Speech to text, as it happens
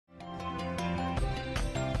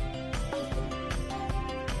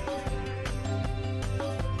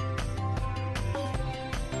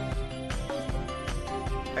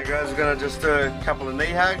Hey guys, we're going to just do a couple of knee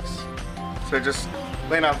hugs. So just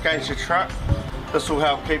lean up against your truck. This will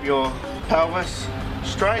help keep your pelvis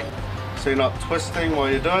straight so you're not twisting while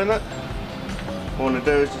you're doing it. What you want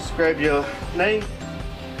to do is just grab your knee,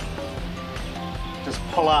 just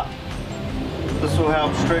pull up. This will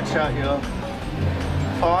help stretch out your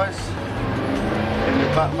thighs and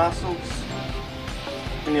your butt muscles.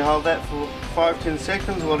 And you hold that for 5-10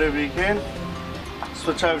 seconds, whatever you can.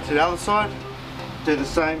 Switch over to the other side, do the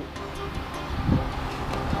same.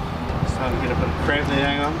 Starting to get a bit of cramp there,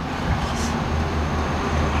 hang on.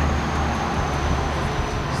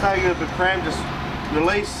 Starting to get a bit of cramp, just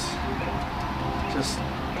release. Just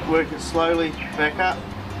work it slowly back up.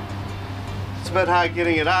 It's a bit hard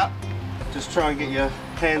getting it up. Just try and get your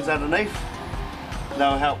hands underneath.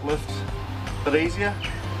 That'll help lift a bit easier.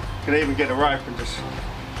 You can even get a rope and just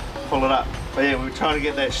pull it up. But yeah, we're trying to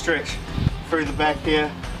get that stretch through the back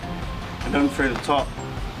here and in through the top.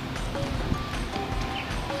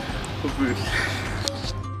 Good.